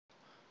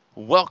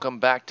Welcome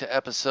back to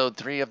episode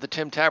 3 of the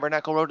Tim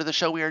Tabernacle Road to the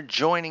Show. We are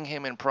joining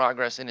him in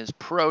progress in his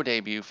pro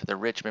debut for the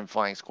Richmond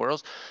Flying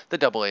Squirrels,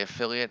 the AA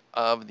affiliate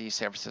of the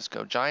San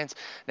Francisco Giants.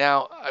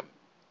 Now,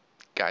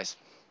 guys,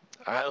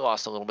 I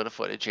lost a little bit of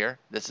footage here.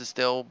 This is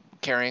still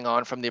carrying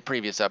on from the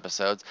previous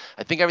episodes.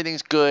 I think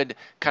everything's good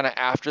kind of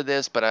after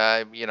this, but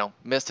I,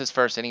 missed his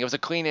first inning. It was a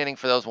clean inning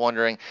for those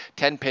wondering.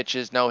 10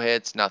 pitches, no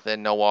hits,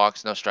 nothing, no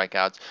walks, no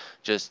strikeouts.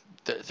 Just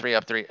three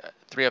up,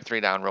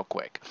 three down, real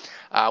quick.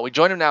 We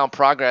join him now in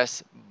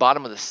progress.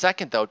 Bottom of the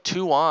second, though,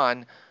 2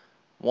 on,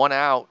 1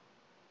 out,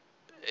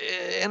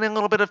 in a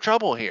little bit of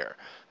trouble here.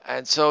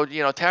 And so,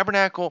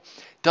 Tabernacle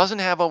doesn't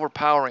have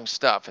overpowering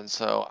stuff, and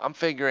so I'm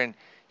figuring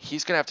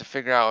he's going to have to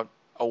figure out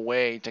a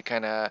way to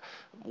kind of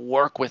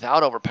work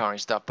without overpowering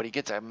stuff, but he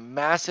gets a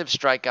massive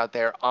strikeout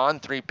there on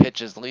 3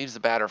 pitches, leaves the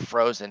batter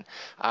frozen.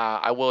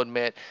 I will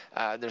admit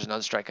there's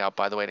another strikeout,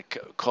 by the way, to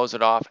close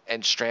it off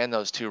and strand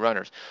those 2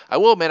 runners. I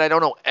will admit I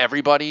don't know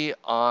everybody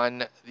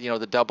on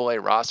the AA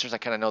rosters. I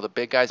kind of know the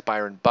big guys.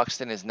 Byron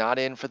Buxton is not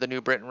in for the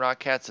New Britain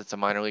Rockcats. It's a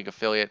minor league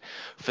affiliate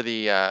for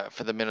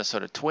the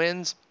Minnesota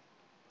Twins.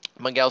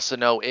 Miguel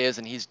Sano is,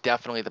 and he's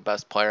definitely the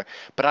best player.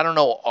 But I don't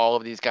know all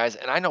of these guys,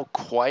 and I know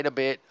quite a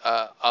bit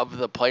of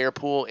the player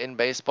pool in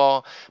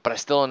baseball, but I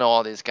still don't know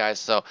all these guys.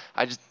 So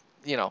I just,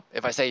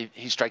 if I say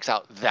he strikes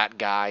out that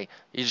guy,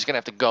 you're just going to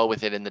have to go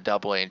with it in the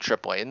AA and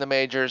AAA. In the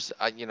majors,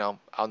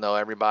 I'll know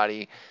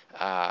everybody,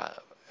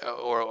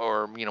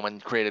 or when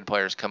created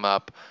players come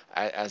up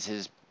as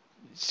his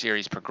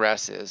series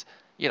progresses.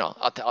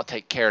 I'll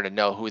take care to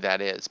know who that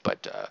is.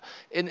 But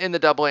in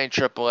the AA and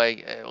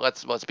AAA,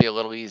 let's be a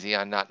little easy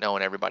on not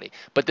knowing everybody.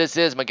 But this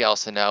is Miguel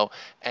Sano,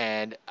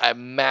 and a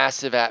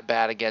massive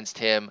at-bat against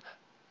him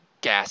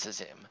gasses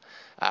him.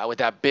 With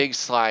that big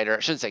slider.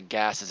 I shouldn't say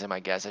gasses him, I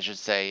guess. I should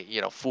say,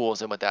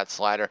 fools him with that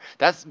slider.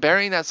 That's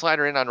burying that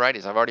slider in on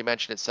righties. I've already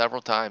mentioned it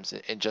several times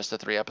in just the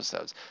 3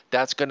 episodes.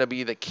 That's going to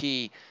be the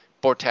key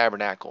for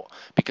Tabernacle,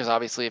 because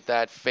obviously if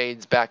that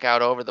fades back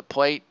out over the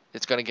plate,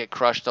 it's going to get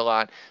crushed a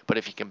lot. But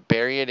if you can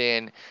bury it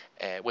in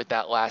with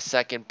that last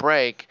second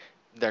break,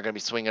 they're going to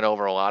be swinging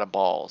over a lot of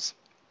balls.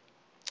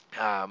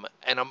 And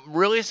I'm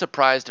really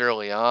surprised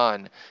early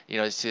on,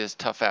 you see this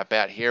tough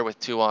at-bat here with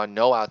 2 on,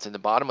 no outs in the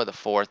bottom of the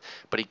 4th,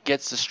 but he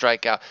gets the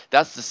strikeout.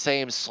 That's the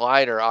same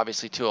slider,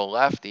 obviously, to a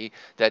lefty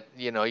that,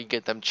 you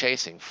get them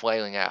chasing,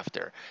 flailing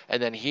after.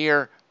 And then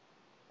here,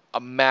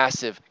 a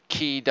massive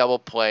key double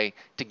play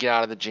to get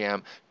out of the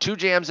jam. 2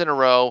 jams in a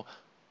row.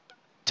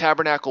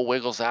 Tabernacle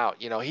wiggles out.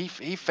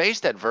 He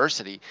faced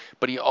adversity,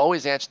 but he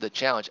always answered the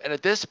challenge. And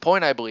at this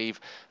point, I believe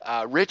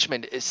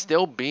Richmond is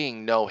still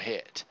being no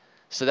hit.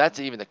 So that's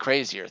even the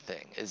crazier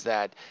thing, is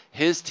that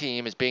his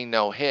team is being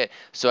no hit.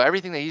 So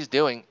everything that he's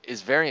doing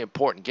is very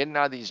important. Getting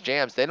out of these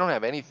jams, they don't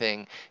have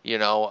anything,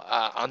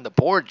 on the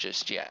board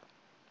just yet.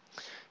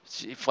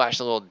 He flashed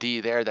a little D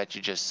there that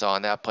you just saw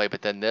in that play,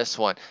 but then this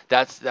one,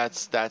 that's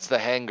the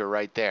hanger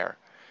right there.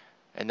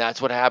 And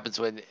that's what happens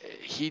when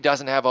he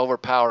doesn't have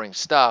overpowering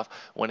stuff.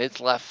 When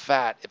it's left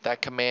fat, if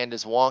that command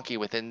is wonky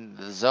within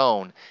the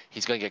zone,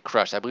 he's going to get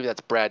crushed. I believe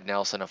that's Brad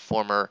Nelson, a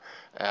former,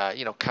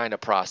 kind of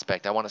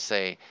prospect. I want to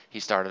say he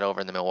started over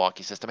in the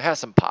Milwaukee system. Has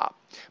some pop,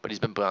 but he's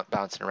been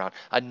bouncing around.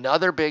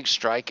 Another big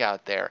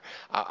strikeout there.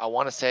 I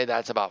want to say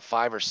that's about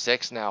 5 or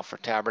 6 now for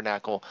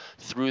Tabernacle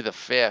through the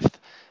 5th.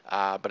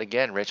 But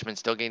again, Richmond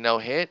still getting no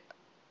hit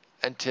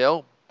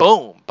until,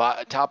 boom,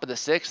 top of the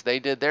 6th, they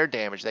did their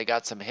damage. They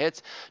got some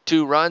hits,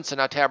 2 runs, so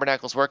now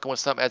Tabernacle's working with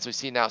some, as we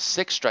see now,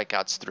 6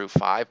 strikeouts through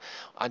 5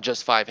 on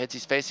just 5 hits.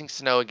 He's facing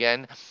Snow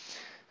again,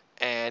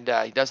 and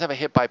he does have a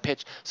hit by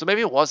pitch. So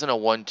maybe it wasn't a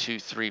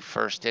 1-2-3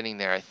 first inning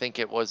there. I think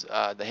it was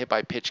the hit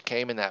by pitch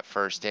came in that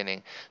first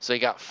inning. So he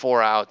got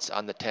 4 outs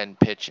on the 10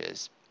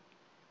 pitches.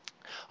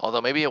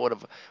 Although maybe it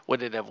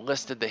would it have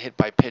listed the hit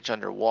by pitch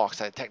under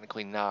walks?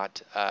 Technically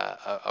not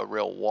a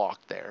real walk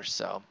there.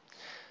 So,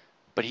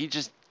 but he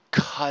just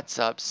cuts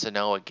up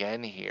Sano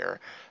again here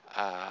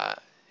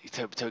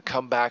to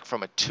come back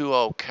from a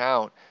 2-0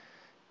 count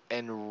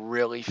and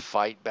really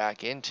fight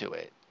back into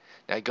it.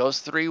 Now he goes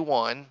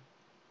 3-1,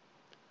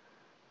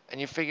 and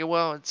you figure,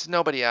 well, it's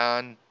nobody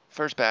on,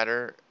 first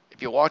batter.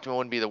 If you walked him, it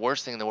wouldn't be the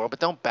worst thing in the world, but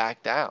don't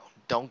back down.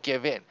 Don't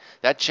give in.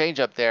 That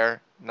changeup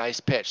there, nice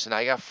pitch. So now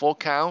you got full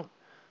count.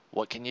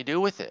 What can you do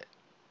with it?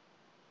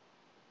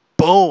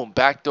 Boom,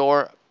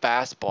 backdoor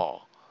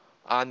fastball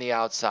on the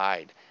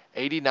outside.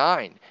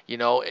 89.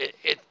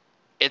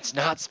 It's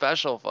not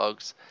special,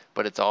 folks,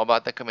 but it's all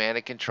about the command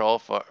and control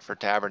for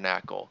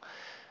Tabernacle.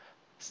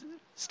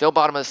 Still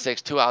bottom of the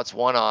 6th, 2 outs,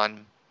 1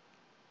 on.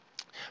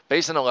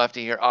 Base on the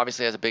lefty here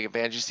obviously has a big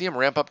advantage. You see him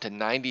ramp up to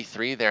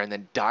 93 there and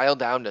then dial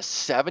down to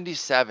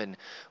 77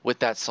 with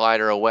that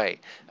slider away.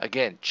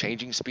 Again,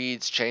 changing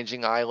speeds,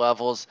 changing eye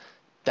levels.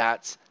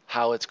 That's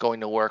how it's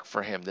going to work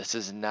for him. This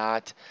is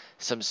not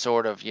some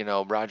sort of,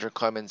 Roger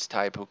Clemens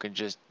type who can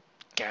just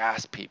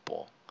gas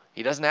people.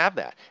 He doesn't have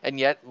that. And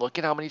yet, look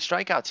at how many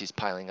strikeouts he's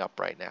piling up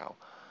right now.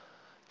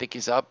 I think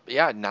he's up,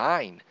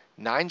 9.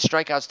 9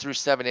 strikeouts through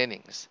 7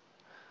 innings.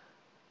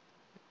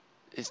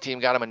 His team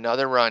got him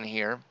another run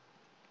here.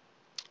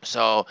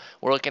 So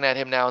we're looking at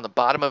him now in the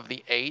bottom of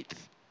the 8th.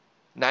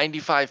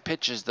 95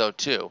 pitches, though,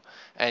 too.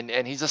 And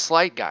he's a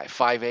slight guy,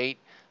 5'8",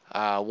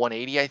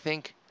 180, I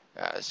think.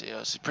 So,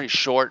 it's pretty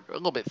short, a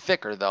little bit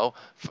thicker, though,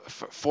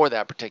 for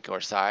that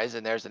particular size.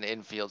 And there's an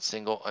infield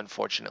single,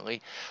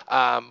 unfortunately.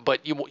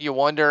 But you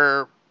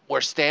wonder where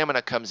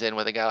stamina comes in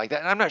with a guy like that.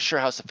 And I'm not sure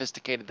how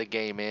sophisticated the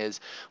game is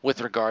with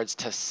regards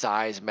to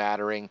size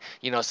mattering.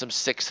 Some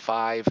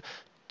 6'5",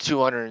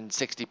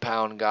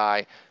 260-pound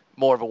guy,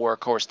 more of a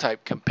workhorse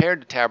type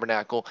compared to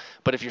Tabernacle.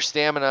 But if your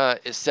stamina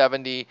is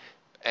 70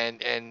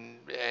 and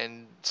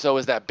so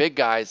is that big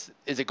guy's,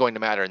 is it going to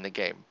matter in the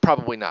game?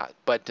 Probably not.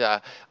 But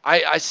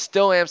I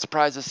still am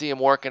surprised to see him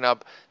working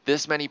up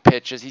this many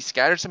pitches. He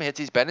scattered some hits.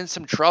 He's been in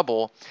some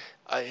trouble.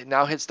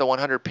 Now hits the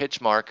 100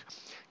 pitch mark.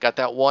 Got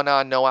that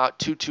 1-on, no out,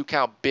 2-2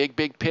 count.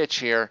 Big pitch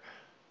here.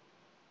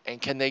 And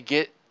can they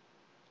get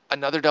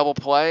another double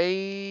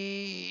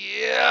play?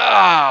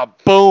 Yeah,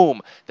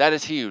 boom. That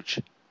is huge.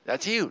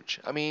 That's huge.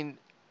 I mean,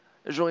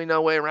 there's really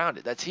no way around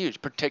it. That's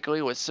huge,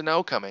 particularly with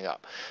Sano coming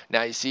up.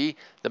 Now you see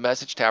the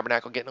message,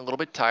 Tabernacle getting a little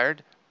bit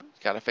tired.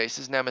 He's got to face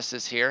his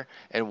nemesis here.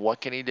 And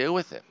what can he do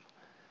with him?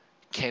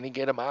 Can he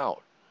get him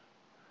out?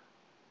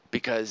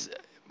 Because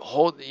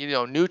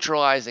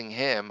neutralizing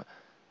him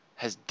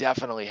has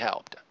definitely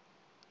helped.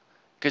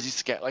 Because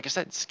he's, like I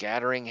said,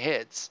 scattering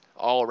hits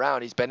all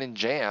around. He's been in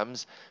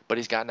jams, but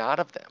he's gotten out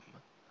of them.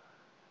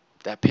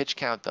 That pitch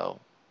count, though,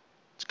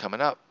 it's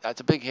coming up.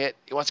 That's a big hit.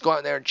 He wants to go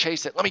out there and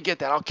chase it. Let me get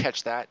that. I'll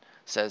catch that,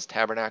 says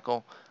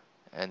Tabernacle.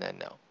 And then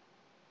no.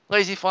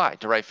 Lazy fly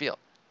to right field.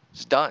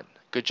 It's done.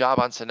 Good job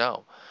on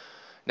Sano.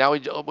 Now we're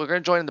going to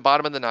join in the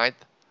bottom of the 9th.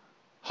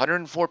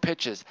 104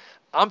 pitches.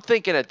 I'm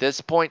thinking at this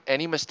point,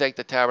 any mistake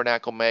that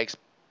Tabernacle makes,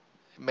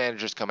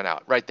 manager's coming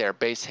out. Right there.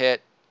 Base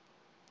hit.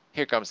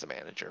 Here comes the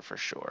manager for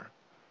sure.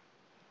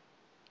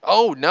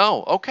 Oh,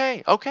 no.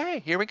 Okay.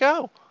 Here we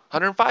go.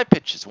 105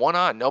 pitches, 1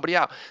 on, nobody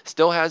out.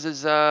 Still has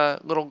his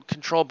little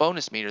control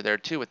bonus meter there,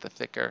 too, with the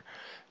thicker.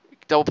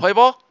 Double play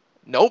ball?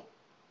 Nope.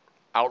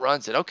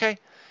 Outruns it. Okay.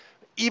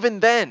 Even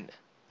then,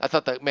 I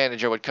thought the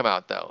manager would come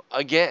out, though,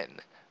 again.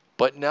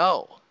 But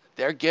no.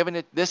 They're giving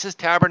it. This is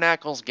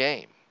Tabernacle's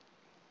game.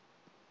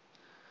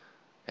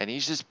 And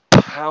he's just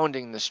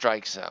pounding the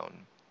strike zone.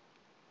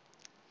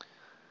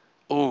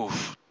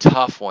 Oof,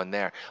 tough one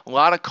there. A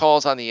lot of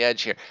calls on the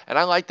edge here. And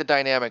I like the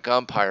dynamic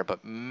umpire,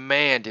 but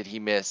man, did he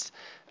miss,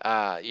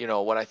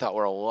 what I thought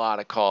were a lot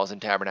of calls in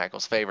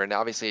Tabernacle's favor. And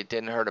obviously it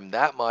didn't hurt him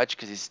that much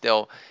because he's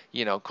still,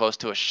 close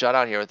to a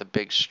shutout here with a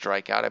big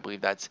strikeout. I believe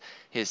that's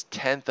his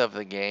 10th of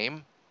the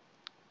game.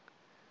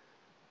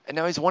 And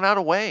now he's 1 out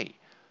away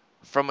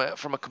from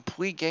a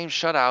complete game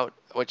shutout,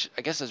 which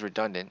I guess is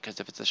redundant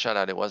because if it's a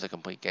shutout, it was a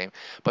complete game.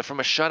 But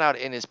from a shutout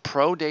in his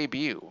pro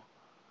debut.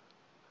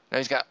 Now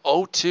he's got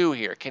 0-2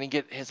 here. Can he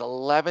get his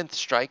 11th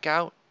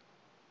strikeout?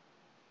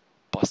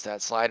 Bust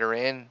that slider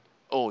in.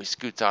 Oh, he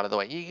scoots out of the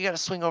way. You got to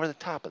swing over the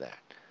top of that.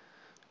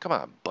 Come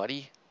on,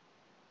 buddy.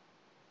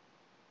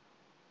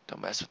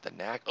 Don't mess with the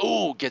knack.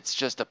 Oh, gets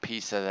just a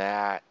piece of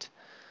that.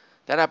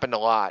 That happened a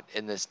lot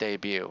in this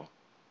debut.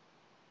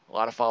 A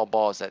lot of foul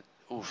balls that,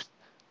 oof.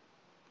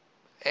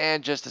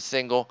 And just a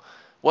single.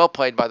 Well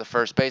played by the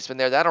first baseman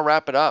there. That'll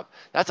wrap it up.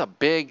 That's a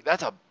big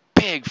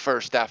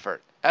first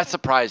effort. That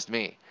surprised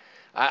me.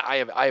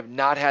 I have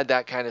not had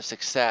that kind of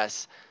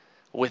success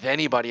with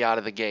anybody out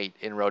of the gate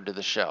in Road to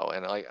the Show.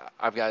 And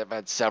I've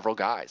had several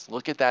guys.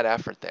 Look at that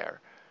effort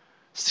there.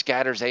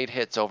 Scatters 8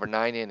 hits over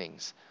 9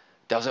 innings.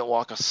 Doesn't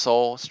walk a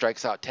soul.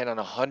 Strikes out 10 on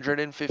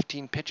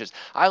 115 pitches.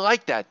 I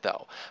like that,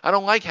 though. I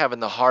don't like having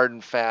the hard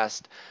and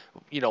fast,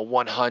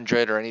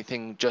 100 or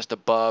anything just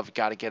above.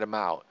 Got to get him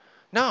out.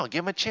 No,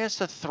 give him a chance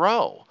to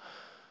throw.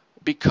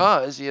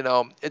 Because,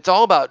 it's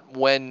all about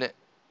when,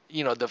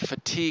 the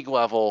fatigue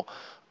level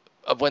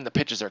of when the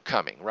pitches are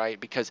coming, right?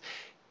 Because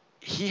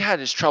he had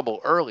his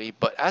trouble early,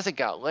 but as it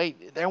got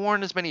late, there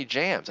weren't as many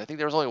jams. I think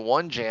there was only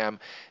 1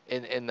 jam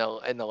in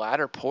the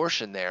latter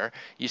portion there.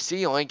 You see,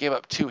 he only gave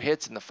up 2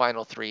 hits in the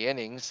final 3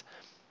 innings.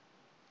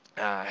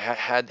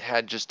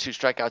 Had just 2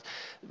 strikeouts.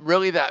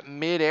 Really, that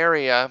mid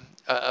area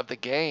of the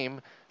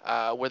game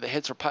where the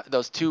hits were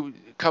those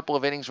couple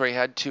of innings where he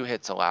had 2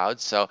 hits allowed.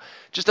 So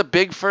just a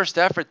big first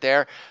effort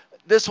there.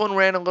 This one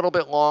ran a little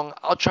bit long.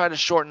 I'll try to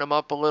shorten him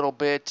up a little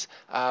bit.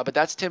 But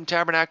that's Tim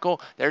Tabernacle.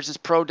 There's his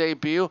pro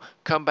debut.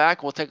 Come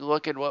back. We'll take a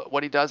look at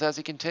what he does as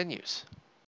he continues.